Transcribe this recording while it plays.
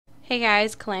Hey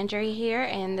guys, Calandra here,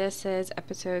 and this is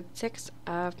episode 6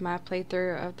 of my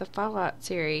playthrough of the Fallout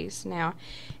series. Now,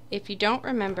 if you don't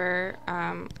remember,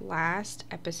 last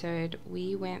episode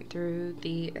we went through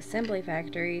the assembly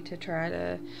factory to try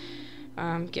to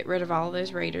get rid of all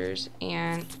those raiders,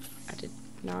 and I did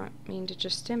not mean to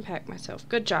just impact myself.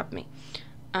 Good job, me.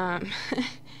 And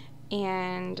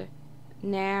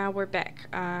now we're back.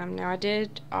 Now I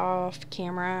did off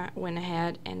camera, went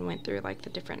ahead and went through like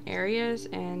the different areas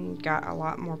and got a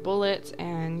lot more bullets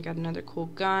and got another cool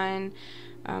gun.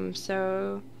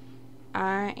 So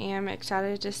I am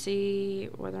excited to see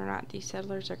whether or not these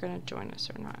settlers are going to join us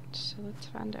or not. So let's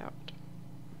find out.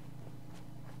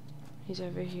 He's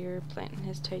over here planting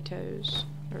his potatoes,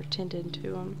 or tending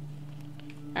to them.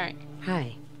 Alright.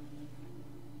 Hi.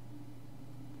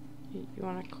 You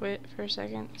want to quit for a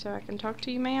second so I can talk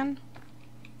to you, man?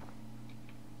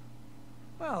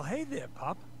 Well, hey there,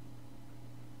 pup.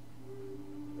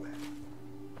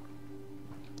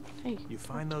 Hey. You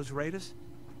find those raiders?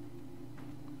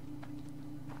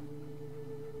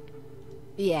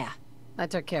 Yeah, I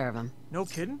took care of him. No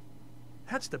kidding?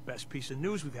 That's the best piece of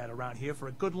news we've had around here for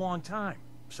a good long time.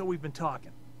 So we've been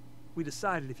talking. We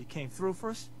decided if you came through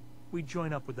for us, we'd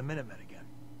join up with the Minutemen again.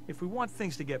 If we want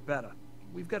things to get better,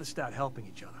 we've got to start helping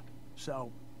each other.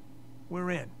 So,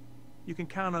 we're in. You can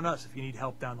count on us if you need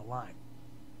help down the line.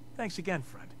 Thanks again,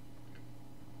 friend.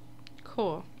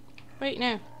 Cool. Wait,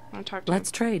 no. I want to talk to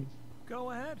Let's him. trade.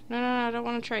 Go ahead. No, I don't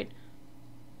want to trade.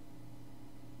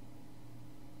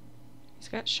 He's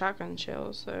got shotgun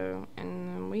shells, though,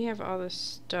 and then we have all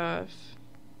this stuff.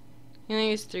 He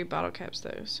only has 3 bottle caps,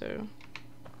 though, so...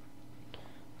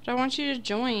 But I want you to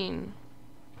join.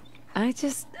 I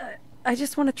just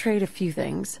want to trade a few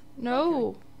things. No.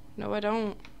 Okay. No, I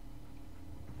don't.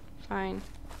 Fine.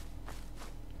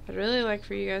 I'd really like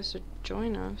for you guys to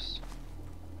join us.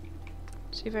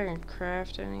 See if I can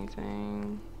craft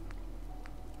anything.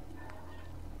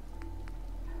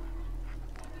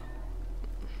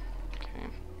 Okay.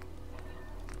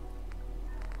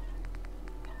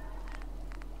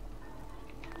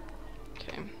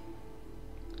 Okay.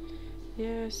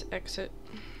 Yes, exit.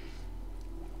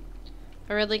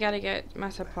 I really gotta get my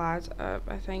supplies up,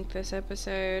 I think, this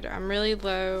episode. I'm really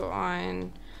low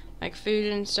on, like,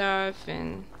 food and stuff,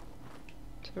 and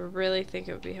so I really think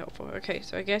it would be helpful. Okay,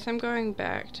 so I guess I'm going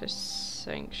back to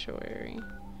Sanctuary.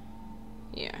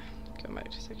 Yeah, going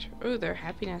back to Sanctuary. Oh, their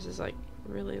happiness is, like,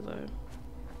 really low.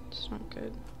 It's not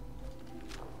good.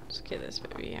 Let's get this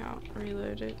baby out.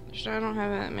 Reload it. I don't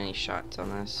have that many shots on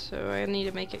this, so I need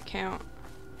to make it count.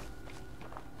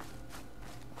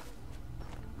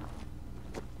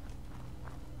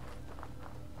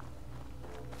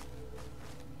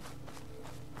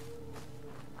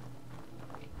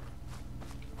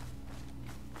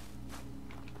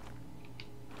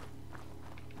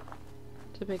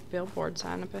 A big billboard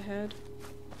sign up ahead.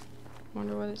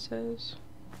 Wonder what it says.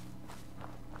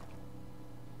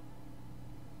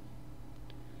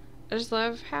 I just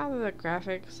love how the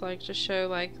graphics like just show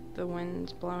like the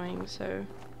wind's blowing, so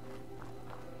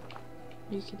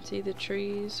you can see the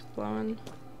trees blowing.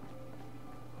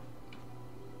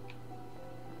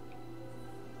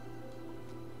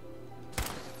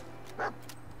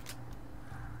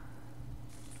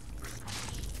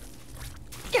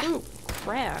 Ooh,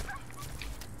 crap.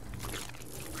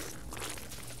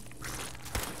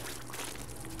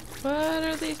 What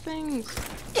are these things?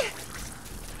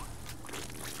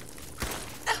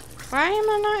 Why am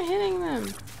I not hitting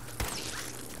them?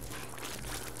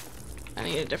 I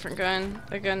need a different gun.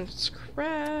 The gun's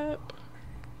crap.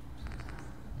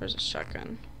 Where's a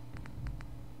shotgun?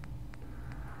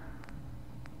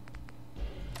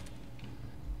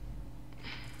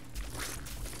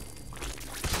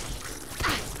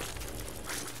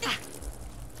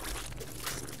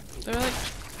 They're like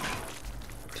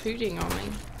tooting on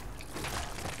me.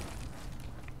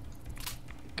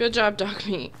 Good job, dog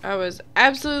meat. I was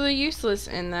absolutely useless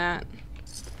in that.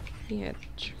 He had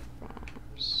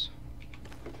bombs.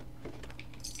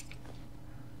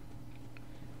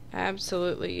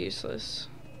 Absolutely useless.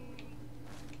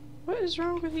 What is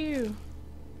wrong with you?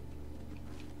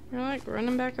 You're like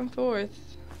running back and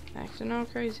forth, acting all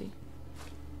crazy.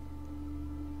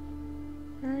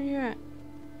 Where are you at?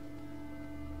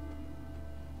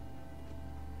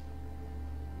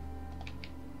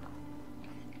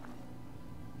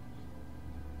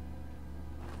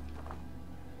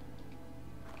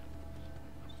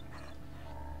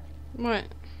 What?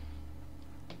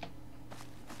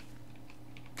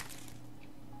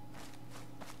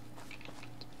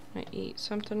 I eat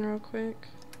something real quick.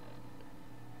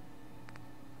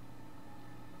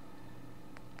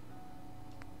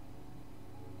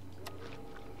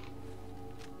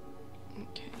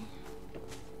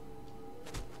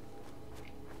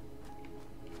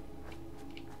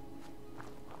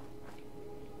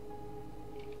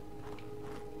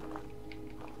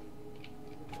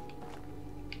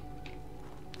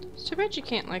 Too bad you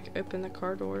can't, like, open the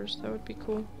car doors. That would be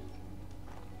cool.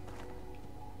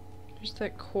 There's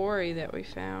that quarry that we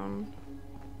found.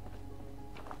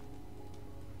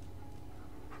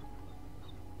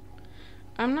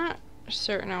 I'm not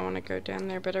certain I want to go down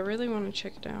there, but I really want to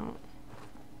check it out.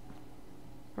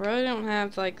 I really don't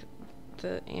have, like,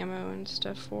 the ammo and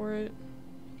stuff for it.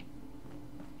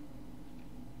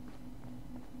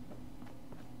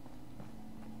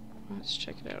 Let's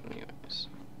check it out anyways.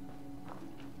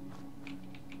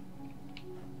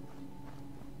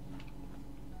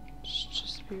 Let's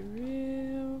just be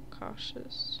real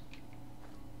cautious.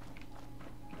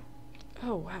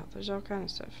 Oh wow, there's all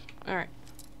kinds of stuff. Alright.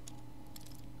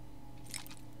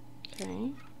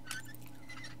 Okay.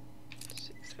 Let's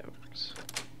see if that works.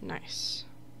 Nice.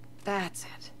 That's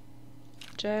it.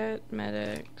 Jet,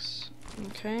 medics.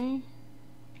 Okay.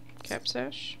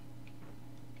 Capsash.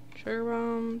 Sugar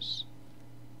bombs.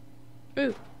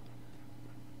 Ooh.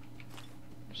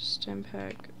 Just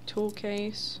impact. Tool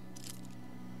case.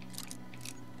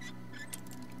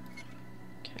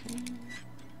 Okay.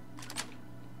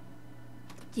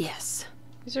 Yes.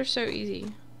 These are so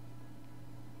easy.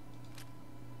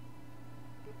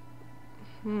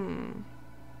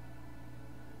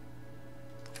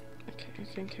 Okay,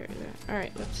 I can carry that.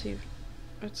 Alright, let's see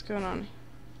what's going on.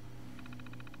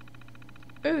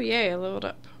 Oh yay, I leveled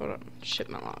up. Hold on.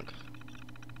 Shipment log.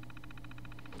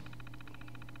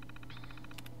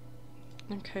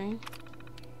 Okay.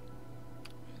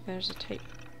 There's a tape.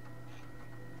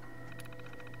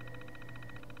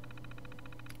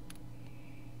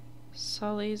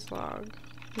 Sully's log.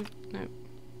 Nope.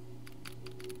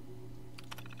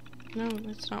 No,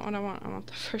 that's not what I want. I want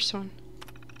the first one.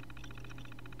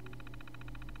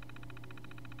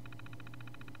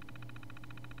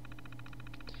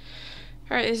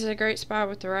 Alright, this is a great spot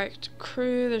with the right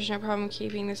crew. There's no problem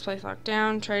keeping this place locked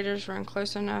down. Traders run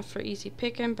close enough for easy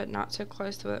picking, but not so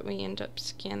close that we end up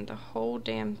skinning the whole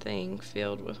damn thing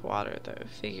filled with water, though.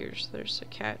 Figures there's a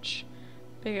catch.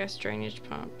 Big ass drainage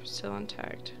pump, still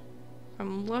intact. If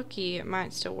I'm lucky, it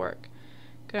might still work.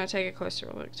 Gonna take a closer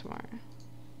look tomorrow.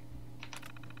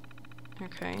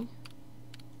 Okay.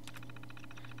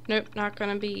 Nope, not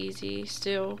gonna be easy.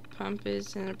 Still, pump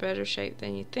is in a better shape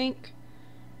than you think.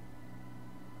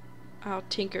 I'll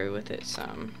tinker with it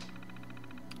some.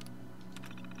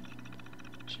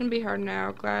 Shouldn't be hard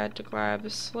now. Glad to grab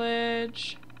a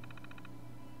sledge.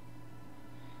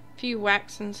 If you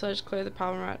wax and sledge clear the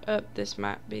problem right up, this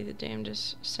might be the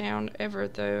damnedest sound ever,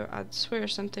 though I'd swear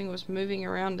something was moving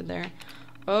around in there.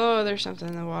 Oh, there's something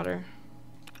in the water.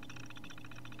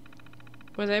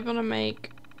 Was able to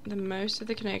make the most of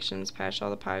the connections, patch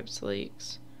all the pipes,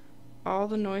 leaks, all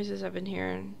the noises I've been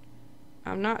hearing.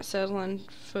 I'm not settling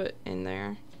foot in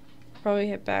there. Probably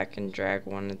head back and drag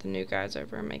one of the new guys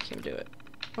over and make him do it.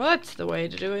 Well, that's the way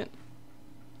to do it.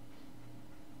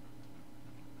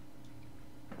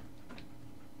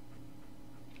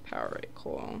 Power rate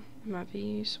coil might be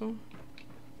useful.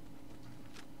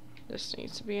 This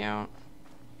needs to be out.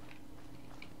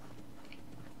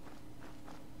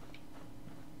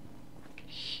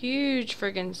 Huge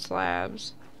friggin'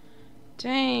 slabs.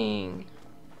 Dang.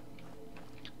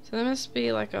 So that must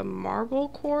be like a marble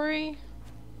quarry?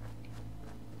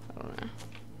 I don't know.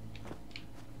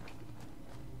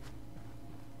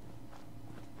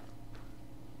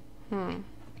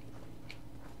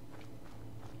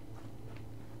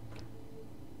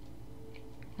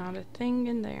 Not a thing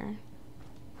in there.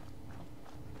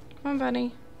 Come on,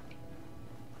 buddy.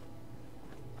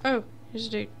 Oh, here's a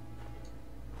dude.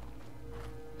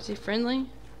 Is he friendly?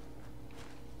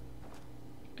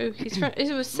 Oh, he's friendly.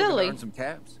 It was silly. Earn some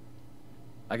caps?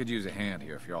 I could use a hand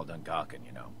here if you're all done gawking,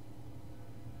 you know.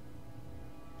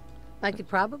 I could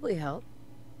probably help.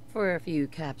 For a few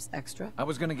caps extra. I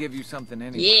was gonna give you something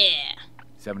anyway. Yeah.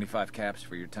 75 caps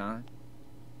for your time?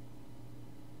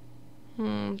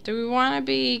 Do we want to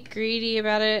be greedy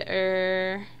about it,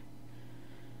 or...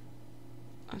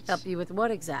 Help you with what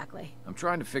exactly? I'm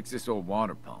trying to fix this old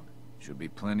water pump. Should be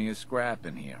plenty of scrap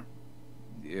in here.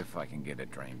 If I can get it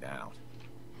drained out.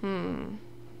 I'm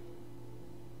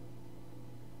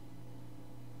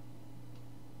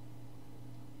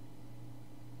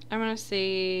gonna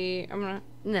see...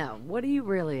 No, what are you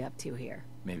really up to here?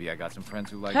 Maybe I got some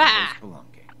friends who like Ha!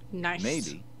 spelunking. Nice.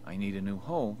 Maybe I need a new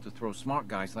hole to throw smart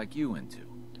guys like you into.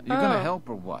 You gonna help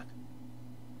or what?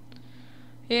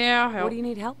 Yeah, I'll help. What do you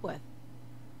need help with?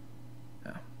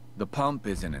 The pump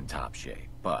isn't in top shape,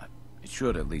 but it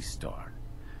should at least start.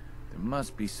 There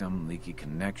must be some leaky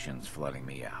connections flooding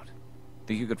me out.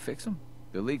 Think you could fix them?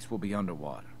 The leaks will be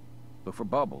underwater. Look for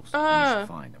bubbles, and you should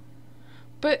find them.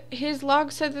 But his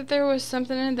log said that there was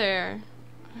something in there.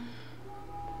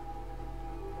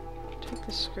 Take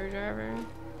the screwdriver.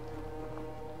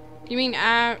 You mean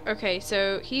okay,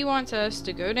 so he wants us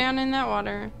to go down in that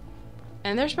water,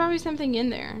 and there's probably something in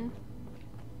there.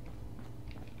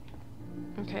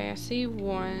 Okay, I see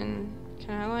one.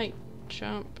 Can I like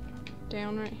jump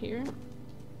down right here?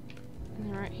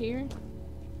 And then right here?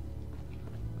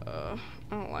 I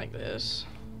don't like this.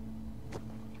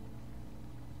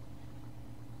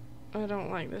 I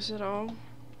don't like this at all.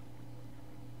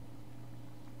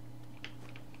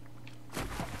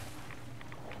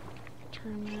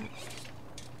 Turn that.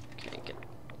 Okay,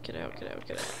 get out, get out,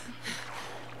 get out.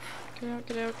 Get out,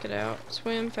 get out, get out.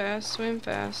 Swim fast, swim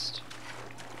fast.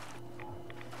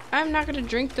 I'm not gonna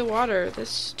drink the water.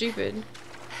 That's stupid.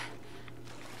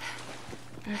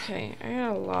 Okay, I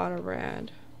got a lot of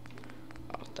rad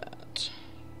off that.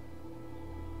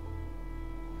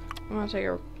 I'm gonna take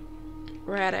a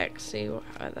Rad-X, see what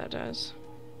that does.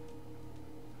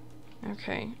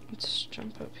 Okay, let's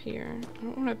jump up here. I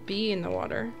don't want to be in the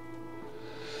water.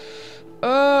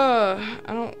 I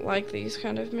don't like these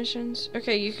kind of missions.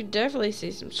 Okay, you could definitely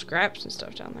see some scraps and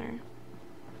stuff down there.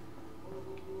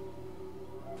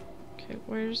 Okay,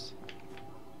 where's...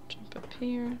 Jump up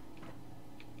here.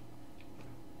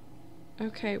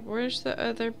 Okay, where's the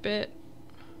other bit?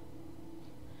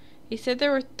 He said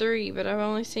there were 3, but I've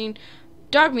only seen...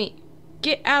 Dog meat!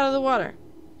 Get out of the water!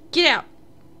 Get out!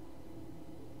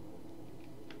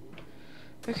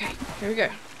 Okay, here we go.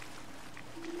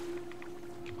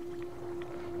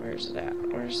 Where's it at?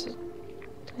 Where's the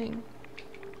thing?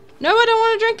 No, I don't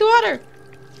want to drink the water!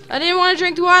 I didn't want to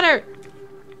drink the water!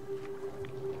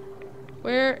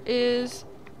 Where is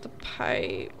the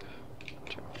pipe?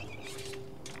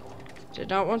 Did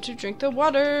not want to drink the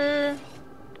water.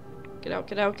 Get out,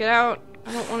 get out, get out.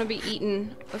 I don't want to be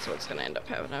eaten. That's what's going to end up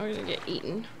happening. I'm going to get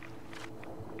eaten.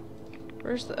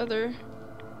 Where's the other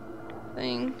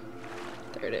thing?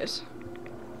 There it is.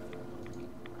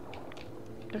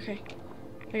 Okay.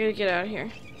 I gotta get out of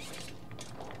here.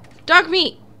 Dog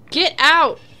meat! Get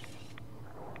out!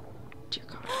 Dear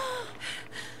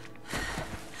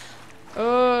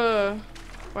God.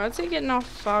 Why is it getting all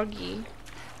foggy?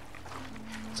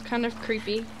 It's kind of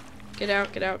creepy. Get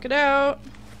out, get out, get out!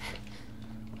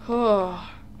 Oh.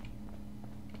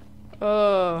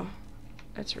 Oh.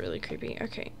 That's really creepy.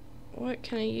 Okay. What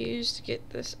can I use to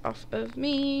get this off of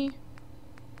me?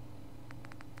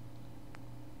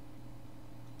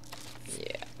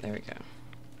 Yeah, there we go.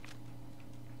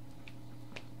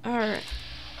 Alright.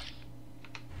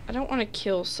 I don't want to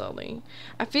kill Sully.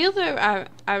 I feel though,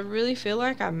 I really feel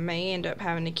like I may end up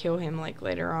having to kill him like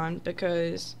later on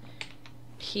because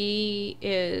he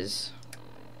is...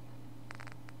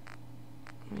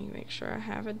 Let me make sure I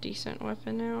have a decent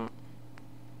weapon out.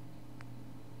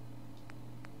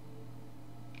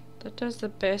 That does the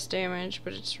best damage,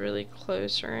 but it's really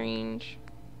close range.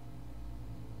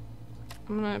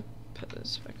 I'm gonna put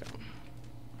this back on.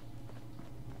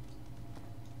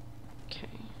 Okay.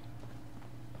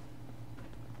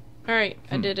 Alright,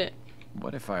 I did it.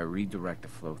 What if I redirect the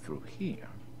flow through here?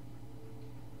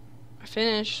 I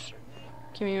finished.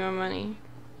 Give me my money.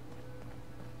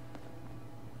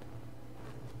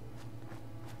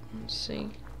 Let's see.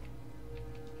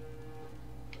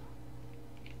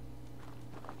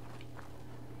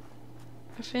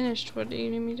 I finished. What do you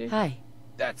need me to do? Hi.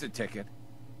 That's a ticket.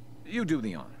 You do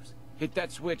the honors. Hit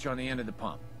that switch on the end of the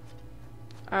pump.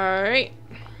 Alright.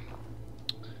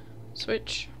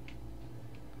 Switch.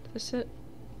 Is this it?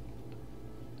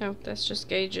 No, that's just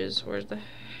gauges. Where the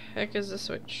heck is the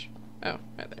switch? Oh,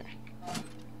 right there.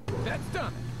 That's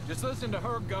done. Just listen to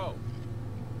her go.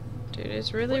 Dude,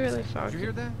 it's really, really Did foggy. you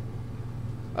hear that?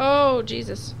 Oh,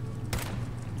 Jesus.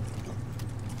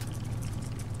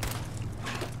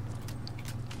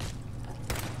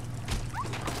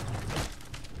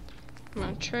 I'm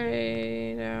gonna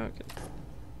trade out.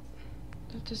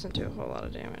 That doesn't do a whole lot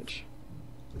of damage.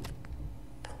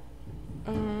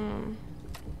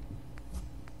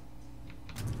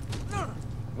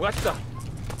 What the?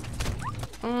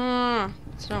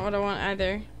 It's not what I want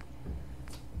either.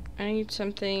 I need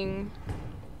something.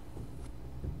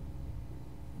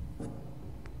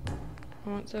 I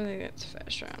want something that's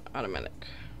fast round, automatic.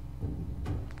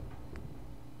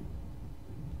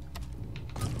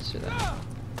 Let's do that.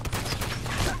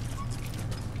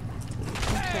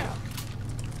 Okay.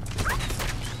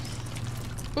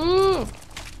 Ooh!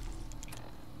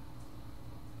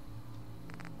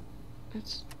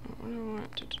 That's not what I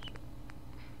want to do.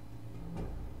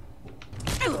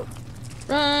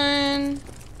 Run!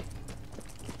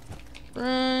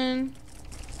 Run!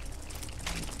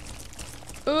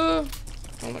 Oh!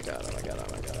 Oh my god, oh my god, oh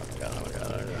my god, oh my god, oh my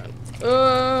god, oh my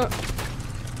god.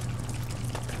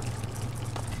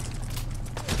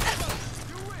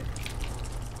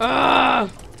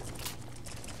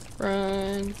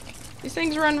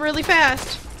 things run really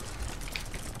fast.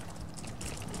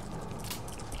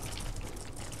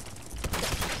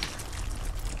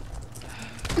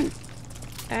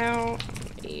 Ow.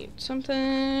 Eat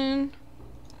something.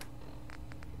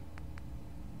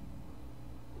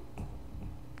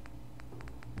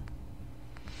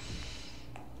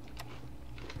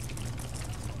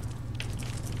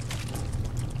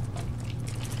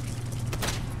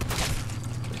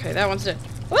 Okay, that one's dead.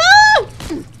 Woo!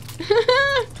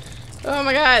 Oh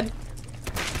my god.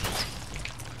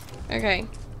 Okay.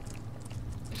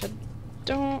 If I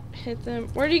don't hit them...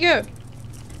 Where'd he go?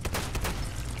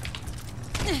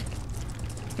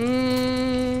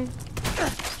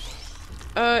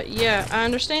 Yeah, I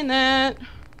understand that.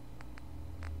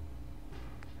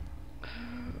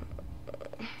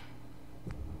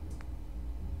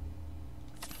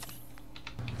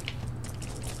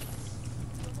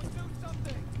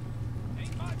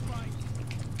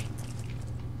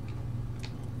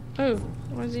 Oh,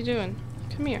 what is he doing?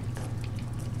 Come here.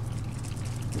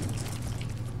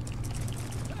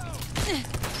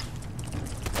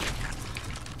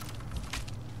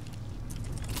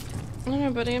 Oh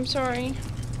no, buddy, I'm sorry.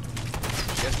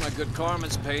 Guess my good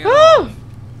karma's paying Oh! off.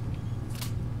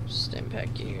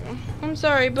 Stimpak you. I'm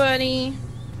sorry, buddy.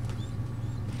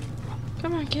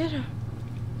 Come on, get her.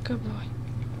 Good boy.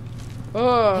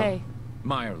 Oh. Hey,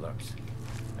 Meyer lurks.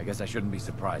 I guess I shouldn't be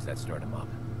surprised that stirred him up.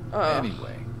 Oh.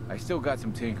 Anyway, I still got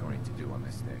some tinkering to do on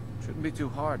this thing. Shouldn't be too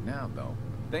hard now, though.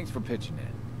 Thanks for pitching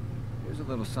in. Here's a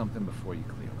little something before you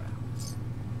clear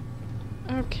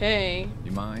out. Okay.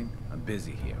 You mind? I'm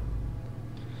busy here.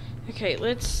 Okay,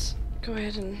 let's go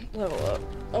ahead and level up.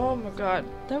 Oh my god,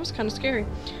 that was kind of scary.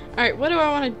 Alright, what do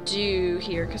I want to do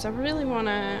here? Because I really want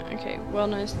to... Okay,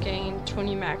 wellness, gain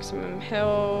 20 maximum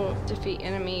health, defeat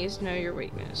enemies, know your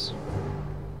weakness.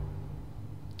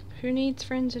 Who needs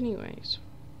friends anyways?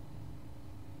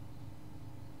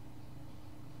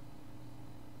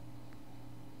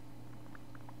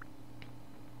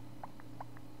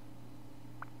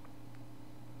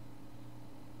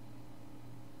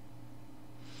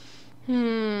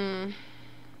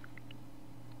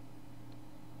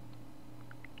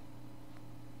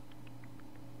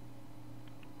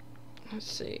 Let's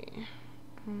see.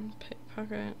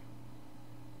 Pickpocket.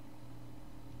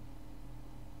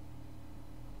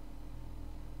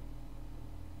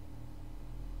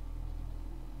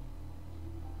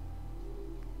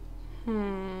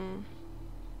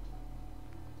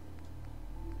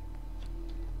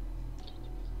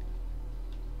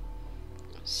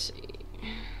 Let's see.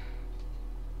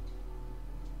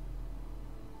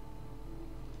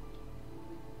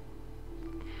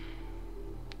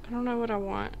 I don't know what I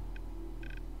want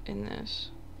in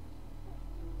this.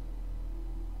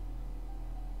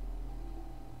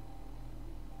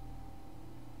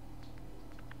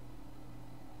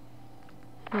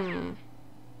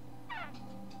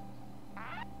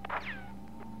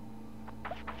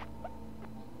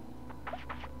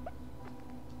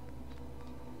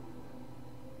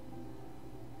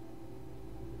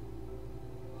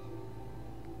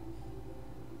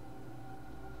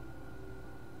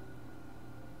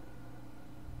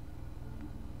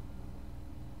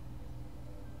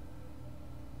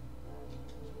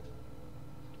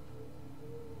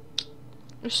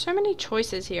 There's so many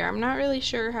choices here. I'm not really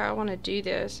sure how I want to do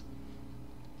this.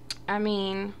 I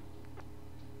mean,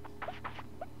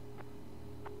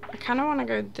 I kind of want to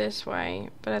go this way,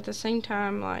 but at the same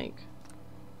time, like,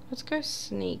 let's go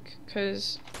sneak,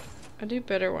 because I do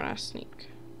better when I sneak.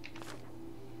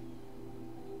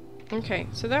 Okay,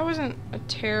 so that wasn't a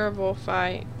terrible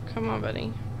fight. Come on,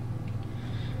 buddy.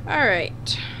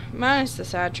 Alright, minus the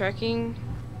sidetracking.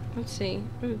 Let's see.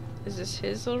 Ooh, is this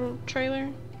his little trailer?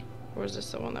 Or is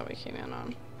this the one that we came in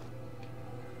on?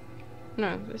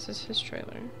 No, this is his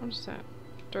trailer. What is that?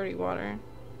 Dirty water.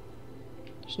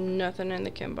 There's nothing in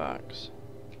the chem box.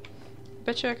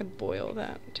 Bet you I could boil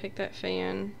that. Take that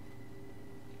fan.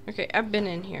 Okay, I've been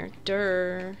in here.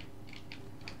 Durr.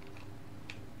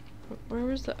 Where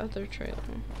was the other trailer?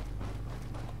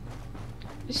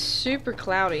 It's super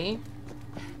cloudy.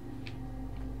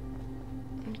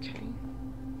 Okay.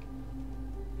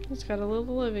 It's got a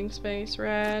little living space.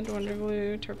 Rad, wonder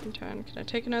glue, turpentine. Can I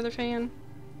take another fan?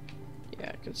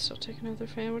 Yeah, I can still take another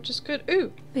fan, which is good.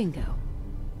 Ooh! bingo.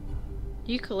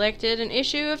 You collected an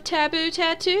issue of Taboo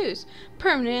Tattoos.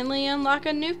 Permanently unlock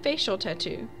a new facial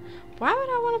tattoo. Why would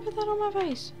I want to put that on my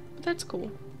face? But that's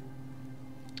cool.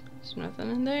 There's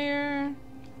nothing in there.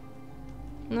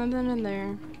 Nothing in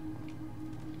there.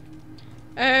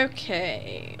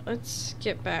 Okay, let's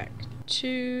get back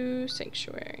to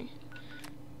Sanctuary.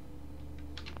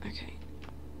 Okay,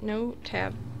 no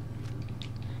tab.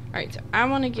 Alright, so I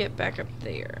want to get back up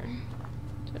there.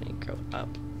 So I need to go up.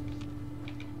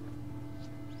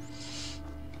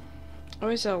 I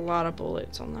always had a lot of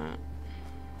bullets on that.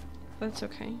 That's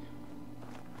okay.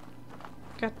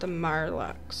 Got the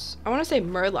Murlocs. I want to say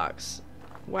Murlocs.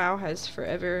 WoW has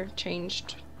forever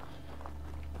changed.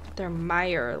 They're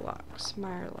Mirelocks.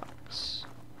 Mirelocks.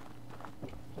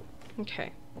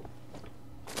 Okay.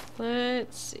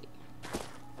 Let's see.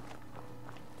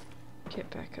 Get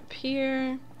back up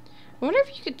here. I wonder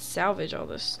if you could salvage all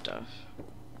this stuff.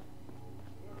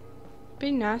 It'd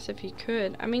be nice if you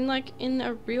could. I mean, like, in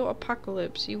a real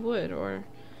apocalypse, you would, or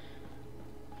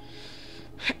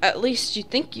at least you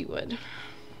think you would.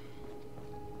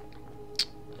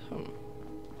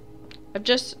 I've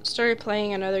just started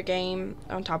playing another game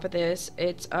on top of this.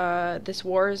 It's This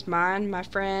War Is Mine. My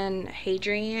friend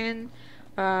Hadrian,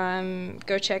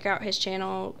 go check out his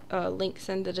channel, links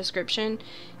in the description.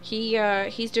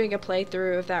 He's doing a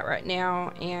playthrough of that right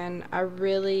now, and I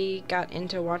really got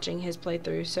into watching his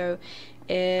playthrough. So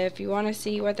if you want to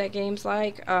see what that game's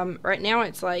like, right now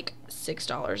it's like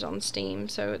 $6 on Steam,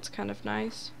 so it's kind of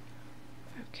nice.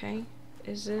 Okay,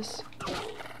 is this...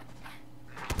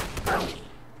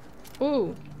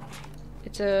 Ooh,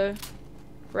 it's a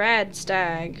rad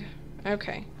stag.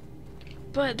 Okay.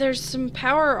 But there's some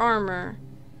power armor.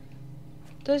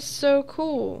 That's so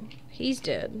cool. He's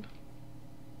dead.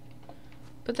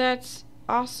 But that's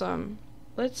awesome.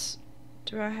 Let's...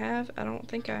 Do I have... I don't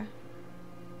think I...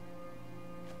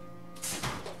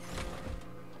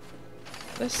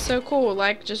 That's so cool.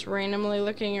 Like, just randomly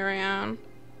looking around.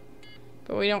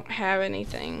 But we don't have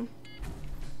anything.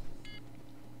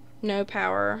 No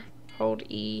power. Hold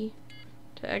E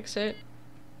to exit.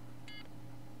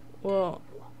 Well,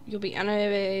 you'll be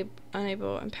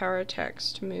unable in power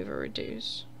attacks to move or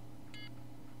reduce.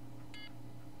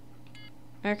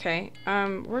 Okay,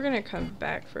 we're gonna come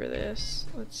back for this.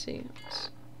 Let's see.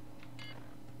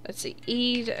 Let's see.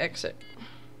 E to exit.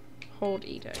 Hold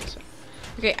E to exit.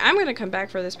 Okay, I'm gonna come back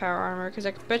for this power armor because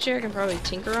I bet you I can probably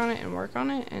tinker on it and work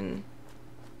on it, and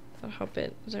that'll help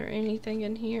it. Is there anything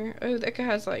in here? Oh, that guy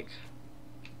has like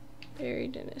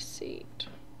buried in his seat.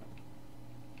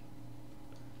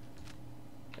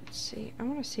 Let's see. I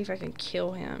want to see if I can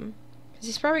kill him. Because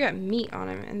he's probably got meat on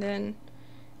him. And then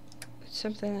it's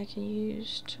something I can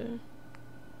use to...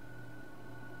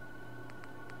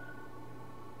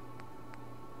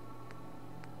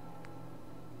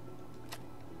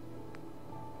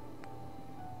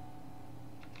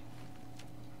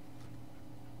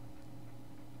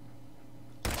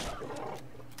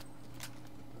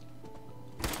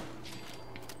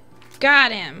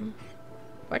 Got him!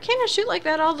 Why can't I shoot like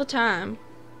that all the time?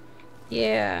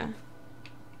 Yeah.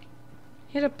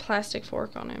 He had a plastic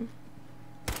fork on him.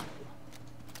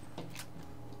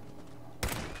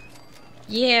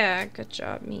 Yeah, good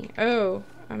job, me. Oh,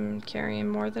 I'm carrying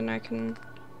more than I can...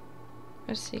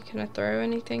 Let's see, can I throw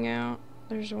anything out?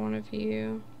 There's one of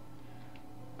you.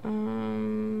 R.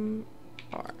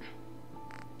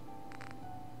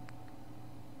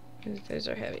 Those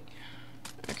are heavy.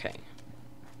 Okay.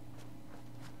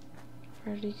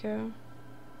 Where did he go?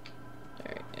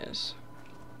 There he is.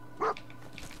 Where'd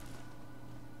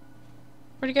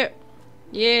he go?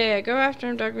 Yeah, go after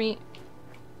him, dog meat.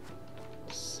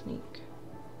 Sneak.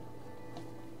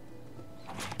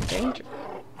 Danger.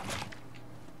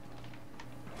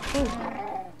 Ooh.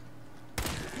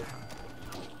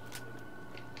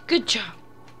 Good job.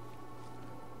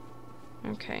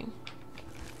 Okay.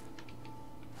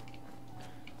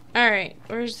 Alright,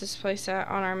 where's this place at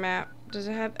on our map? Does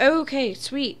it have... Oh, okay,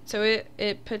 sweet. So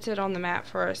it puts it on the map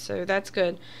for us, so that's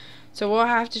good. So we'll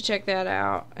have to check that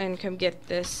out and come get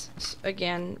this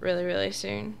again really, really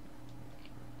soon.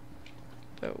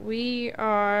 But we're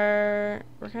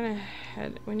gonna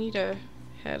head... We need to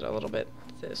head a little bit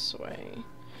this way.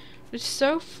 It's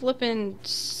so flippin'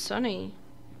 sunny.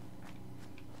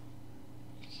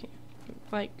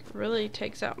 Like, really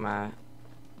takes out my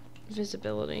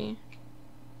visibility.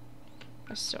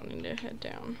 I still need to head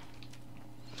down.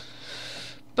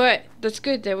 But that's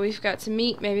good that we've got some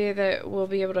meat. Maybe that we'll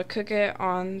be able to cook it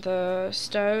on the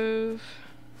stove.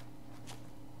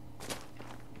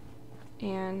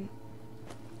 And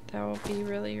that will be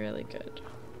really, really good.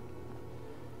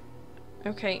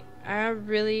 Okay, I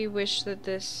really wish that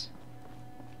this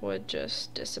would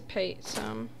just dissipate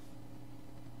some.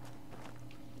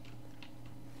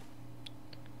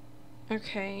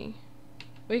 Okay.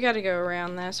 We gotta go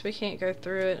around this. We can't go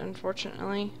through it,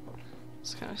 unfortunately.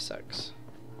 This kind of sucks.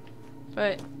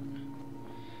 But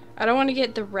I don't want to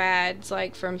get the rads,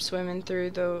 like, from swimming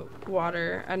through the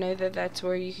water. I know that that's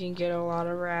where you can get a lot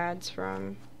of rads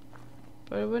from.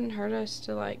 But it wouldn't hurt us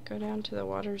to, like, go down to the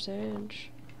water's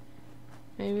edge.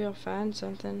 Maybe I'll find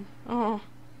something. Oh,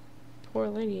 poor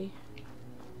lady.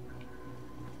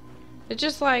 It's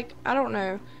just like, I don't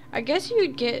know. I guess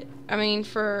you'd get, I mean,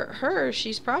 for her,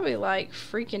 she's probably, like,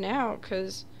 freaking out,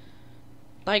 because,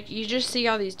 like, you just see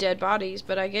all these dead bodies,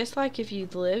 but I guess, like, if you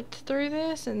lived through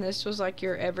this, and this was, like,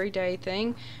 your everyday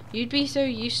thing, you'd be so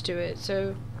used to it,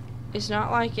 so it's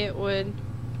not like it would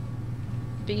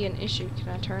be an issue. Can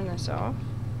I turn this off?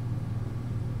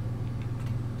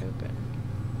 Open.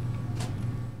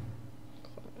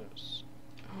 Close.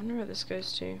 I wonder where this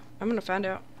goes to. I'm gonna find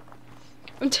out.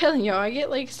 I'm telling y'all, I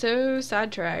get like so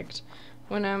sidetracked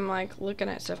when I'm like looking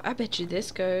at stuff. I bet you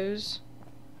this goes.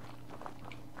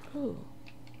 Ooh.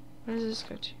 Where does this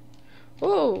go to?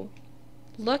 Whoa!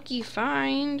 Lucky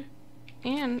find.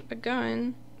 And a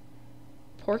gun.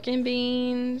 Pork and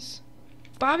beans.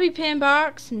 Bobby pin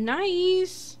box.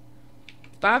 Nice!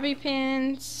 Bobby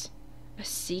pins. A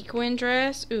sequin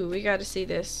dress. Ooh, we gotta see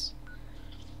this.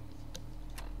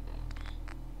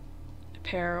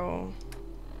 Apparel.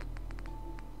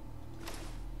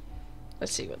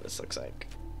 Let's see what this looks like.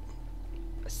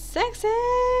 Sexy!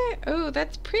 Oh,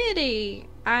 that's pretty.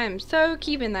 I'm so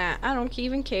keeping that. I don't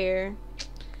even care.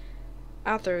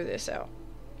 I'll throw this out.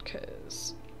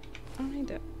 Because I don't need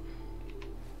that.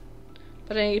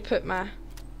 But I need to put my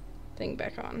thing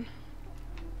back on.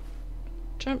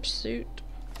 Jumpsuit.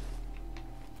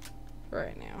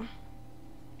 Right now.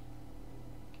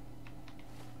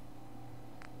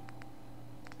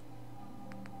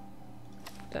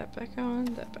 That back on,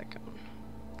 that back on.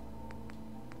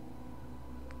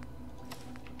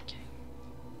 Okay.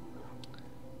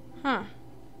 Huh.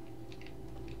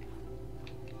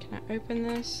 Can I open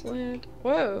this lid?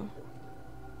 Whoa!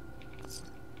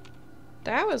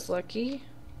 That was lucky.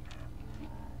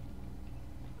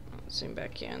 I'll zoom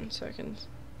back in so I can...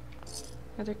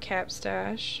 Another cap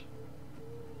stash.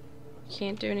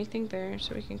 Can't do anything there,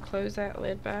 so we can close that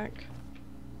lid back.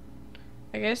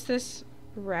 I guess this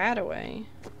rat away.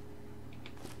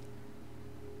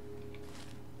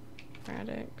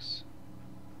 Radix.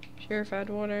 Purified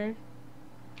water.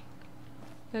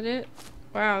 Is that it?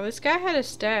 Wow, this guy had a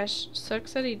stash.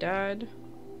 Sucks that he died.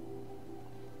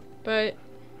 But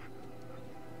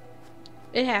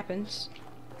it happens.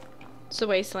 It's the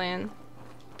wasteland.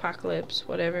 Apocalypse,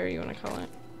 whatever you want to call it.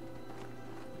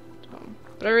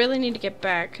 But I really need to get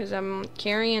back because I'm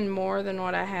carrying more than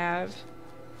what I have.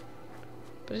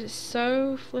 But it's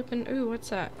so flippin'. Ooh, what's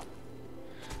that?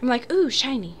 I'm like, ooh,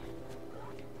 shiny.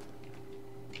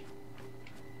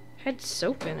 Had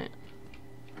soap in it.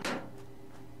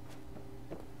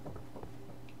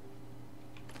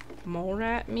 Mole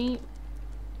rat meat.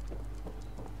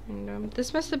 And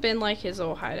this must have been like his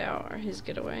old hideout or his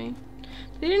getaway.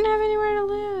 But he didn't have anywhere to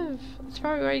live. That's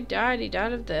probably why he died. He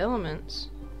died of the elements.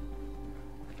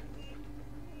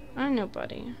 I know,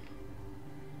 buddy.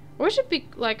 Or it should be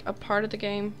like a part of the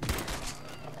game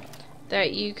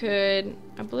that you could...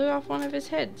 I blew off one of his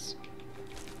heads.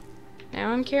 Now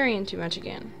I'm carrying too much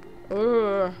again.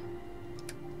 Ugh.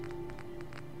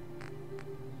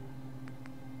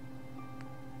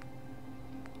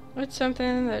 What's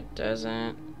something that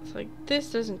doesn't... It's like,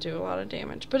 this doesn't do a lot of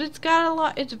damage. But it's got a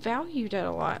lot... It's valued at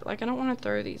a lot. Like, I don't want to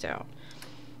throw these out.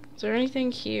 Is there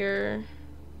anything here...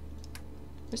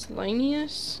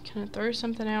 Miscellaneous? Can I throw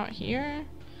something out here?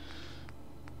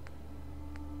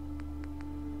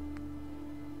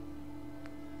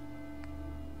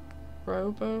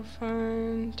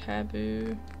 Robo-Fun,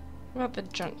 Taboo. What about the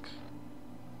junk?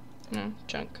 No,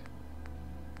 junk.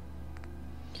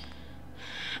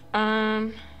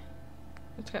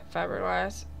 It's got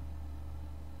fiberglass.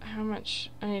 How much?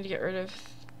 I need to get rid of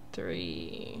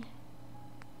 3.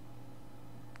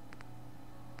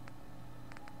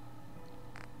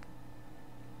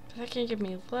 But that can't give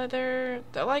me leather.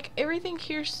 Like, everything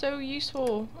here's so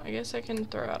useful. I guess I can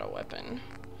throw out a weapon.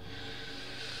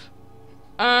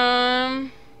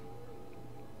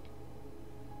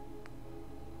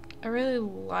 I really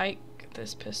like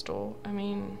this pistol. I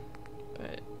mean,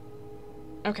 but...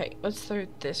 Okay, let's throw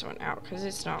this one out because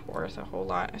it's not worth a whole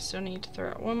lot. I still need to throw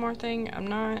out one more thing. I'm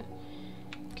not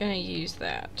gonna use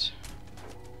that.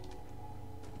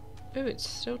 Ooh, it's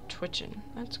still twitching.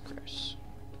 That's gross.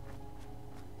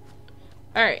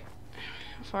 Alright.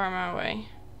 How far am I away?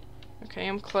 Okay,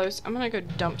 I'm close. I'm gonna go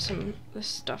dump some of this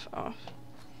stuff off.